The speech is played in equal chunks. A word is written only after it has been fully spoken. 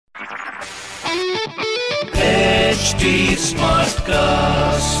HD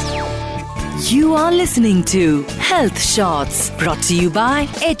Smartcast. You are listening to Health Shots brought to you by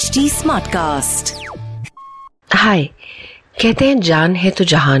HD Smartcast. हाय, कहते हैं जान है तो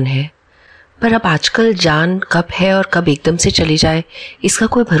जहान है, पर अब आजकल जान कब है और कब एकदम से चली जाए इसका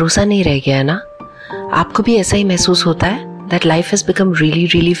कोई भरोसा नहीं रह गया है ना। आपको भी ऐसा ही महसूस होता है that life has become really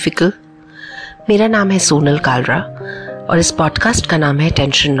really fickle? मेरा नाम है सोनल कालरा और इस पॉडकास्ट का नाम है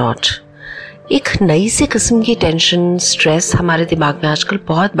टेंशन नॉट। एक नई सी किस्म की टेंशन, स्ट्रेस हमारे दिमाग में आजकल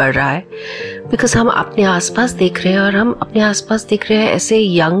बहुत बढ़ रहा है बिकॉज हम अपने आसपास देख रहे हैं और हम अपने आसपास देख रहे हैं ऐसे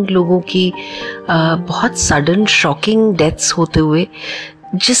यंग लोगों की बहुत सडन शॉकिंग डेथ्स होते हुए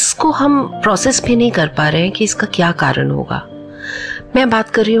जिसको हम प्रोसेस भी नहीं कर पा रहे हैं कि इसका क्या कारण होगा। मैं बात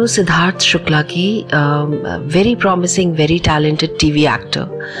कर रही हूँ सिद्धार्थ शुक्ला की, very promising, very talented TV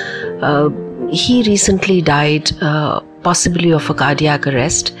actor. He recently died, possibly of a cardiac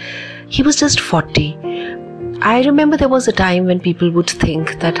arrest. He was just 40. I remember there was a time when people would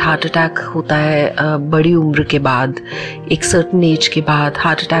think that heart attack होता है बड़ी उम्र के बाद, एक certain age के बाद।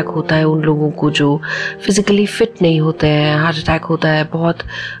 heart attack होता है उन लोगों को जो physically fit नहीं होते हैं। heart attack होता है बहुत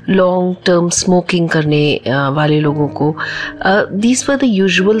long term smoking करने वाले लोगों को। These were the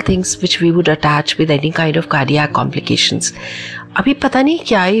usual things which we would attach with any kind of cardiac complications. अभी पता नहीं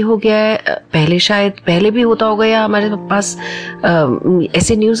क्या ही हो गया है, पहले भी होता होगा या हमारे पास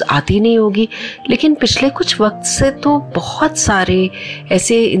ऐसे न्यूज़ आती नहीं होगी, लेकिन पिछले कुछ वक्त से तो बहुत सारे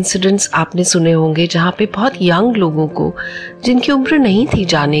ऐसे इंसिडेंट्स आपने सुने होंगे जहाँ पे बहुत यंग लोगों को, जिनकी उम्र नहीं थी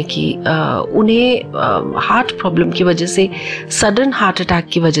जाने की, उन्हें हार्ट प्रॉब्लम की वजह से, सडन हार्ट अटैक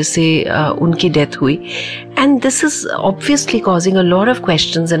की वजह से उनकी डेथ हुई। And this is obviously causing a lot of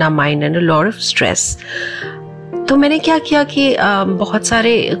questions in our mind and a lot of stress. तो मैंने क्या किया कि बहुत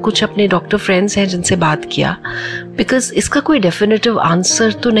सारे कुछ अपने डॉक्टर फ्रेंड्स हैं जिनसे बात किया, बिकॉज इसका कोई डेफिनेटिव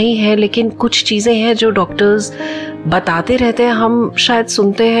आंसर तो नहीं है, लेकिन कुछ चीज़ें हैं जो डॉक्टर्स बताते रहते हैं। हम शायद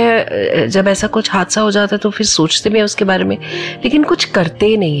सुनते हैं, जब ऐसा कुछ हादसा हो जाता है तो फिर सोचते भी हैं उसके बारे में, लेकिन कुछ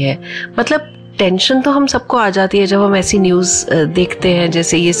करते नहीं है। मतलब टेंशन तो हम सबको आ जाती है जब हम ऐसी न्यूज़ देखते हैं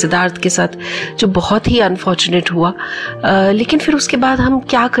जैसे ये सिद्धार्थ के साथ जो बहुत ही अनफॉर्चुनेट हुआ, लेकिन फिर उसके बाद हम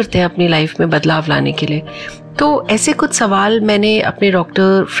क्या करते हैं अपनी लाइफ में बदलाव लाने के लिए। तो ऐसे कुछ सवाल मैंने अपने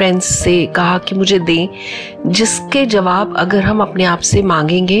डॉक्टर फ्रेंड्स से कहा कि मुझे दें, जिसके जवाब अगर हम अपने आप से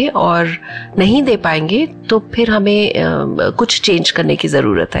मांगेंगे और नहीं दे पाएंगे तो फिर हमें कुछ चेंज करने की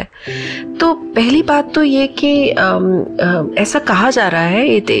ज़रूरत है। तो पहली बात तो ये कि ऐसा कहा जा रहा है,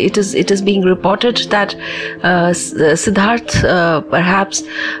 it is being reported that Siddharth perhaps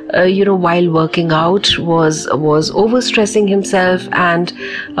while working out was overstressing himself and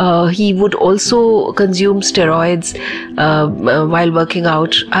he would also consume steroids while working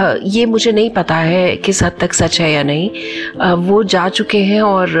out. ये मुझे नहीं पता है किस हद तक सच है या नहीं, वो जा चुके हैं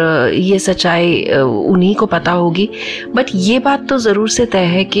और ये सच्चाई उन्हीं को पता होगी। बट ये बात तो ज़रूर से तय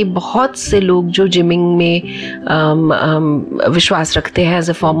है कि बहुत से लोग जो जिमिंग में विश्वास रखते हैं as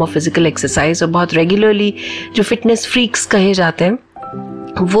a form of physical exercise और बहुत रेगुलरली जो फिटनेस फ्रीक्स कहे जाते हैं,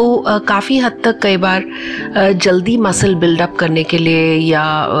 वो काफ़ी हद तक कई बार जल्दी मसल बिल्डअप करने के लिए या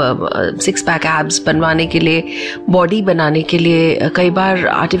सिक्स पैक एब्स बनवाने के लिए, बॉडी बनाने के लिए कई बार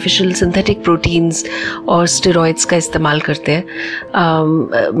आर्टिफिशियल सिंथेटिक प्रोटीन्स और स्टेरॉइड्स का इस्तेमाल करते हैं।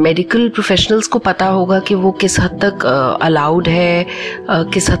 मेडिकल प्रोफेशनल्स को पता होगा कि वो किस हद तक अलाउड है,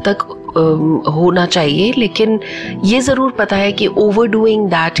 किस हद तक होना चाहिए, लेकिन ये ज़रूर पता है कि ओवरडूइंग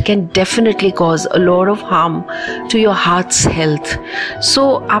that can definitely cause a lot of harm to your hearts health. सो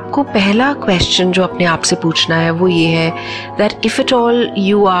आपको पहला क्वेश्चन जो अपने आप से पूछना है वो ये है that if at all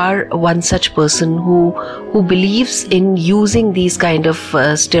you are one such person who believes in using these kind of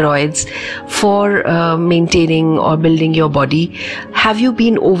steroids for maintaining or building your body, have you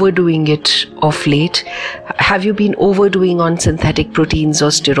been overdoing it of late? Have you been overdoing on synthetic proteins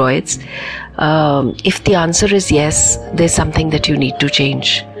or steroids? If the answer is yes, there's something that you need to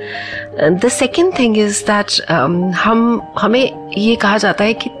change. The second thing is that हमें ये कहा जाता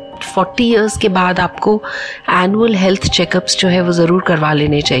है कि 40 years के बाद आपको annual health checkups जो है वो ज़रूर करवा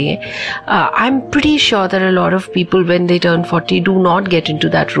लेने चाहिए। आई am pretty sure that a lot of people when they turn 40 do not get into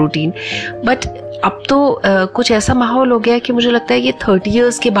that routine, but अब तो कुछ ऐसा माहौल हो गया है कि मुझे लगता है कि 30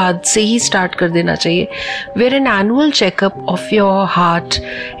 years के बाद से ही स्टार्ट कर देना चाहिए, where an annual checkup of your heart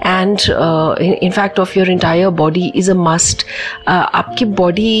and in fact of your entire body is a must. आपकी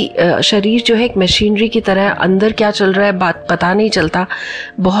बॉडी, शरीर जो है एक मशीनरी की तरह, अंदर क्या चल रहा है बात पता नहीं चलता।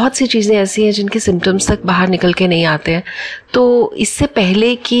 बहुत सी चीज़ें ऐसी हैं जिनके सिम्टम्स तक बाहर निकल के नहीं आते हैं। तो इससे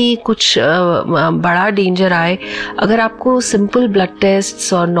पहले कि कुछ बड़ा डेंजर आए, अगर आपको सिंपल ब्लड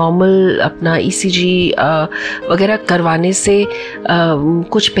टेस्ट्स और नॉर्मल अपना ECG ECG वगैरह करवाने से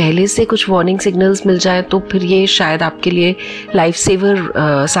कुछ पहले से कुछ वार्निंग सिग्नल्स मिल जाए तो फिर ये शायद आपके लिए लाइफ सेवर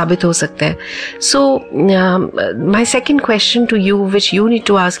साबित हो सकता है. सो my second question to you which you need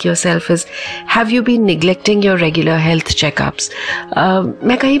to ask your self is, have you been neglecting your regular health checkups?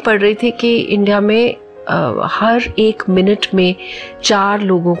 मैं कहीं पढ़ रही थी कि इंडिया में हर 1 मिनट में 4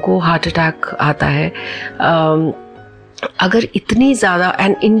 लोगों को हार्ट अटैक आता है. अगर इतनी ज़्यादा,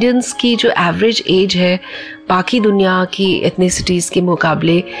 एंड इंडियंस की जो एवरेज एज है बाकी दुनिया की एथनिसिटीज़ के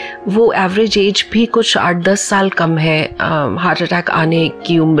मुकाबले, वो एवरेज एज भी कुछ 8-10 साल कम है हार्ट अटैक आने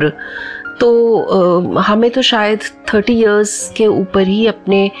की उम्र. तो हमें तो शायद 30 इयर्स के ऊपर ही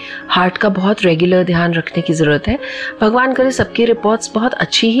अपने हार्ट का बहुत रेगुलर ध्यान रखने की ज़रूरत है. भगवान करे सबकी रिपोर्ट्स बहुत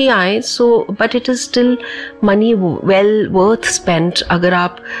अच्छी ही आए. So but it is still money well worth spent अगर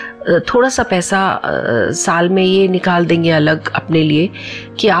आप थोड़ा सा पैसा साल में ये निकाल देंगे अलग अपने लिए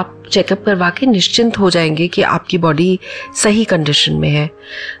कि आप चेकअप करवा के निश्चिंत हो जाएंगे कि आपकी बॉडी सही कंडीशन में है.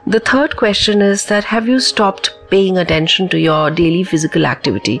 The third question is that have you stopped paying attention to your daily physical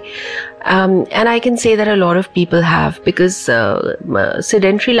activity? And I can say that a lot of people have, because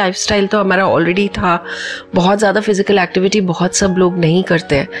sedentary lifestyle तो हमारा already था. बहुत ज़्यादा physical activity बहुत सब लोग नहीं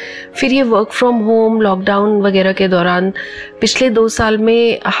करते हैं. फिर ये work from home, lockdown वगैरह के दौरान पिछले 2 साल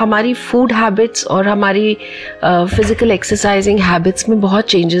में हमारी food habits और हमारी physical exercising habits में बहुत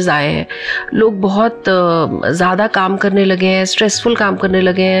changes आए हैं. लोग बहुत ज़्यादा काम करने लगे हैं, stressful काम करने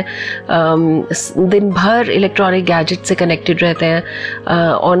लगे हैं, दिन भर इलेक्ट्रॉनिक गैजेट से कनेक्टेड रहते हैं,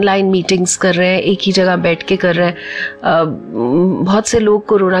 ऑनलाइन मीटिंग्स कर रहे हैं, एक ही जगह बैठ के कर रहे हैं. बहुत से लोग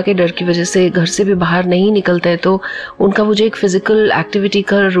कोरोना के डर की वजह से घर से भी बाहर नहीं निकलते हैं, तो उनका वो जो एक फिजिकल एक्टिविटी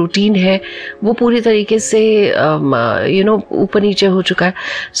का रूटीन है वो पूरी तरीके से ऊपर नीचे हो चुका है.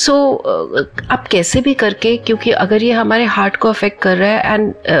 सो अब कैसे भी करके, क्योंकि अगर ये हमारे हार्ट को अफेक्ट कर रहा है,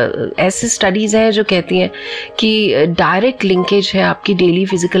 एंड ऐसी स्टडीज़ हैं जो कहती हैं कि डायरेक्ट लिंकेज है आपकी डेली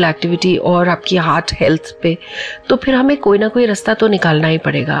फिजिकल एक्टिविटी और आपकी हार्ट हेल्थ पे, तो फिर हमें कोई ना कोई रास्ता तो निकालना ही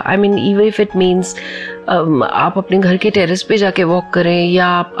पड़ेगा. I mean even if it means आप अपने घर के टेरेस पे जाके वॉक करें, या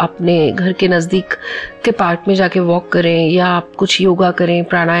आप अपने घर के नज़दीक के पार्क में जाके वॉक करें, या आप कुछ योगा करें,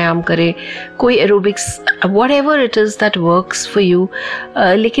 प्राणायाम करें, कोई aerobics, whatever it is that works for you.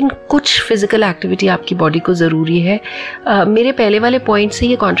 लेकिन कुछ फिजिकल एक्टिविटी आपकी बॉडी को ज़रूरी है. मेरे पहले वाले पॉइंट से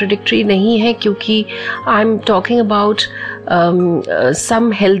ये कॉन्ट्रडिक्टरी नहीं है, क्योंकि I am talking about some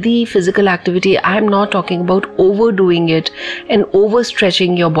healthy physical activity. I am not talking about overdoing it and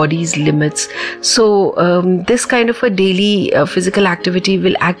overstretching your body's limits. So this kind of a daily physical activity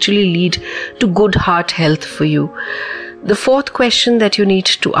will actually lead to good heart health for you. The fourth question that you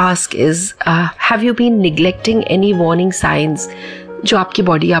need to ask is, have you been neglecting any warning signs जो आपकी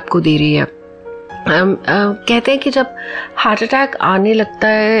body आपको दे रही है? कहते हैं कि जब heart attack आने लगता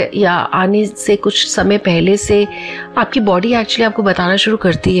है या आने से कुछ समय पहले से आपकी बॉडी एक्चुअली आपको बताना शुरू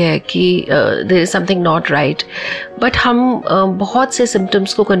करती है कि there is something not right. But हम बहुत से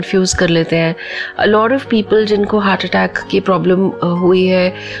सिम्टम्स को कंफ्यूज कर लेते हैं. अ लॉट ऑफ पीपल जिनको हार्ट अटैक की प्रॉब्लम हुई है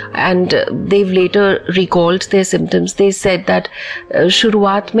and Dev letter recalled there symptoms, they said that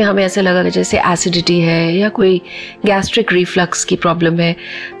शुरुआत में हमें ऐसे लगा कि जैसे एसिडिटी है या कोई गैस्ट्रिक रिफ्लक्स की प्रॉब्लम है.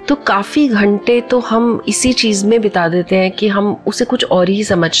 तो काफ़ी घंटे तो हम इसी चीज़ में बिता देते हैं कि हम उसे कुछ और ही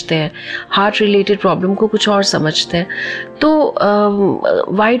समझते हैं, हार्ट रिलेटेड प्रॉब्लम को कुछ और समझते हैं. तो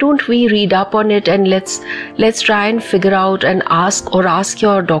why don't we read up on it and let's try and figure out and ask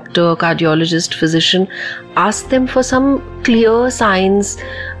your doctor, cardiologist, physician, ask them for some clear signs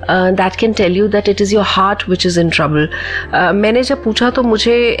that can tell you that it is your heart which is in trouble. मैंने जब पूछा तो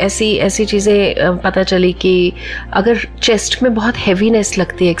मुझे ऐसी चीज़ें पता चली कि अगर चेस्ट में बहुत हैवीनेस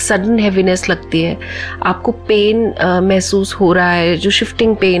लगती है, एक सडन हैवीनेस लगती है, आपको पेन महसूस हो रहा है, जो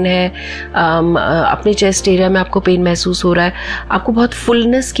शिफ्टिंग पेन है, अपने चेस्ट एरिया में आपको पेन महसूस हो रहा है, आपको बहुत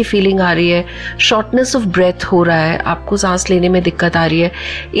फुलनेस की फीलिंग आ रही है, शॉर्टनेस ऑफ ब्रेथ हो रहा है, आपको सांस लेने में दिक्कत आ रही है,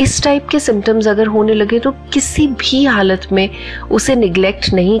 इस टाइप के सिम्टम्स अगर होने लगे तो किसी भी हालत में उसे निगलेक्ट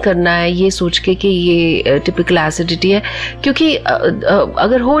नहीं करना है ये सोच के कि ये टिपिकल एसिडिटी है. क्योंकि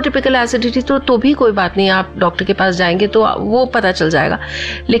अगर हो टिपिकल एसिडिटी तो भी कोई बात नहीं, आप डॉक्टर के पास जाएंगे तो वो पता चल जाएगा.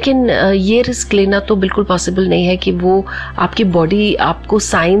 लेकिन ये रिस्क लेना तो बिल्कुल पॉसिबल नहीं है कि वो आपकी बॉडी आपको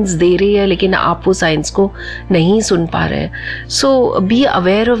साइंस दे रही है लेकिन आप वो साइंस को नहीं सुन पा रहे हैं. So be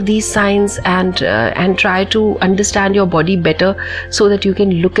aware of these science and try to understand your body better so that you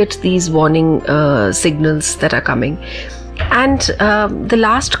can look at these warning signals that are coming. And the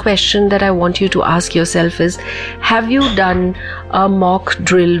last question that I want you to ask yourself is, have you done a mock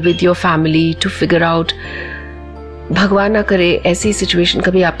drill with your family to figure out भगवान ना करे ऐसी situation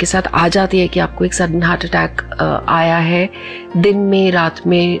कभी आपके साथ आ जाती है कि आपको एक सडन हार्ट अटैक आया है, दिन में, रात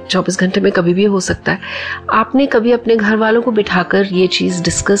में, 24 घंटे में, कभी भी हो सकता है। आपने कभी अपने घर वालों को बिठाकर ये चीज़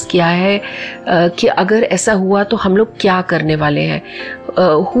डिस्कस किया है कि अगर ऐसा हुआ तो हम लोग क्या करने वाले हैं?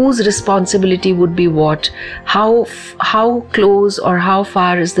 Whose responsibility would be what? How close or how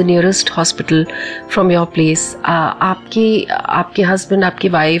far is the nearest hospital from your place? आपके हस्बैंड, आपकी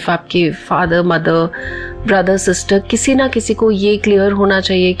वाइफ, आपके फादर, मदर, ब्रदर, सिस्टर, किसी ना किसी को ये क्लियर होना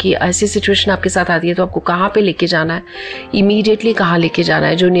चाहिए कि ऐसी सिचुएशन आपके साथ आती है तो आपको कहाँ पे लेके जाना है, इमीडिएटली कहाँ लेके जाना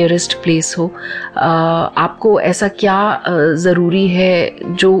है, जो नियरेस्ट प्लेस हो। आपको ऐसा क्या ज़रूरी है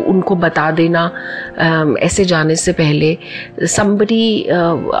जो उनको बता देना ऐसे जाने से पहले। समबडी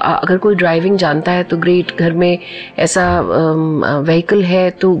अगर कोई ड्राइविंग जानता है तो ग्रेट, घर में ऐसा व्हीकल है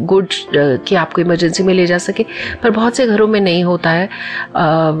तो गुड कि आपको इमरजेंसी में ले जा सके, पर बहुत से घरों में नहीं होता है।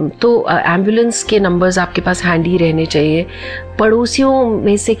 तो एम्बुलेंस के नंबर्स आपके पास हैंडी रहने चाहिए। पड़ोसियों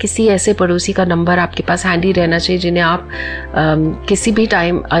में से किसी ऐसे पड़ोसी का नंबर आपके पास हैंडी रहना चाहिए जिन्हें आप किसी भी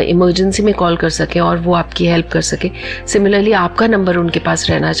टाइम इमरजेंसी में कॉल कर सकें और वो आपकी हेल्प कर सके। सिमिलरली आपका नंबर उनके पास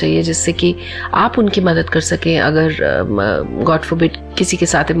रहना चाहिए जिससे कि आप उनकी मदद कर सकें अगर गॉड फॉरबिड किसी के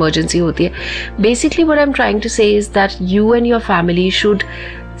साथ इमरजेंसी होती है। Basically what I am trying to say is that you and your family should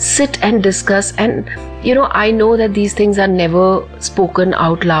sit and discuss, and you know, I know that these things are never spoken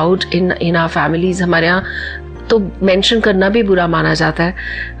out loud in our families. हमारे यहाँ तो mention करना भी बुरा माना जाता है।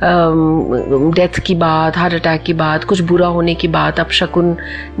 Death की बात, हार्ट अटैक की बात, कुछ बुरा होने की बात अपशकुन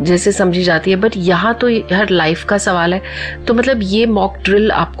जैसे समझी जाती है, बट यहाँ तो हर लाइफ का सवाल है। तो मतलब ये मॉक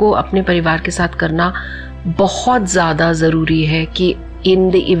ड्रिल आपको अपने परिवार के साथ करना बहुत ज़्यादा ज़रूरी है कि in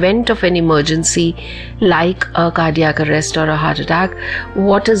the event of an emergency like a cardiac arrest or a heart attack,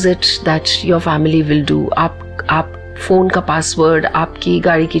 what is it that your family will do? आप फ़ोन का पासवर्ड, आपकी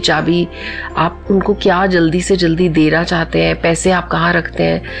गाड़ी की चाबी, आप उनको क्या जल्दी से जल्दी देना चाहते हैं, पैसे आप कहाँ रखते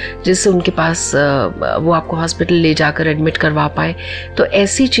हैं जिससे उनके पास वो आपको हॉस्पिटल ले जाकर एडमिट करवा पाए। तो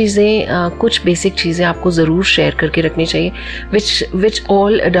ऐसी चीज़ें, कुछ बेसिक चीज़ें आपको ज़रूर शेयर करके रखनी चाहिए which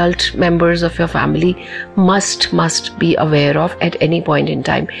all adult members of your family must be aware of at any point in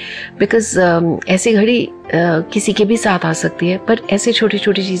time, because ऐसी घड़ी किसी के भी साथ आ सकती है, पर ऐसे छोटी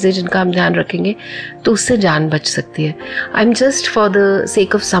छोटी चीज़ें जिनका हम ध्यान रखेंगे तो उससे जान बच सकती है। I am just for the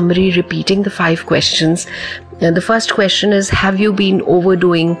sake of summary repeating the 5 questions. The first question is, have you been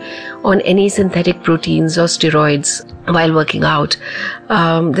overdoing on any synthetic proteins or steroids while working out?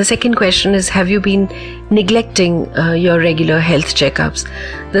 The second question is, have you been neglecting your regular health checkups?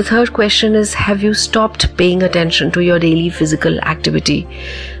 The third question is, have you stopped paying attention to your daily physical activity?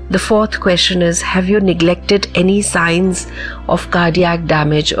 The fourth question is, have you neglected any signs of cardiac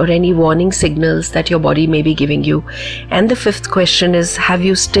damage or any warning signals that your body may be giving you? And the fifth question is, have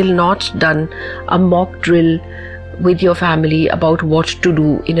you still not done a mock drill with your family about what to do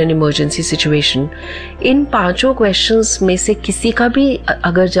in an emergency situation? In 5 questions में से किसी का भी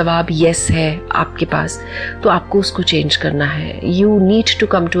अगर जवाब yes है आपके पास तो आपको उसको चेंज करना है। You need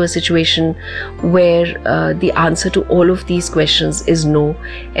to come to a situation where the answer to all of these questions is no,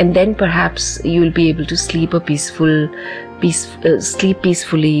 and then perhaps you will be able to sleep sleep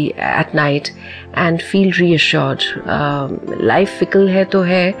peacefully at night and feel reassured. Life fickle है तो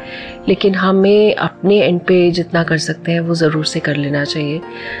है, लेकिन हमें अपने and पे जितना कर सकते हैं वो ज़रूर से कर लेना चाहिए।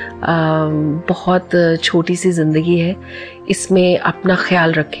 बहुत छोटी सी ज़िंदगी है, इसमें अपना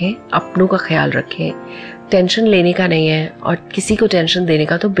ख्याल रखें, अपनों का ख्याल रखें। टेंशन लेने का नहीं है और किसी को टेंशन देने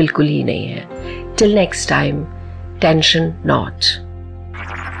का तो बिल्कुल ही नहीं है। Till next time, tension not.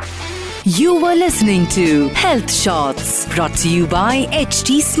 You were listening to Health Shots, brought to you by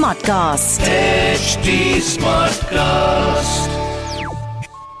HT Smartcast. HT Smartcast.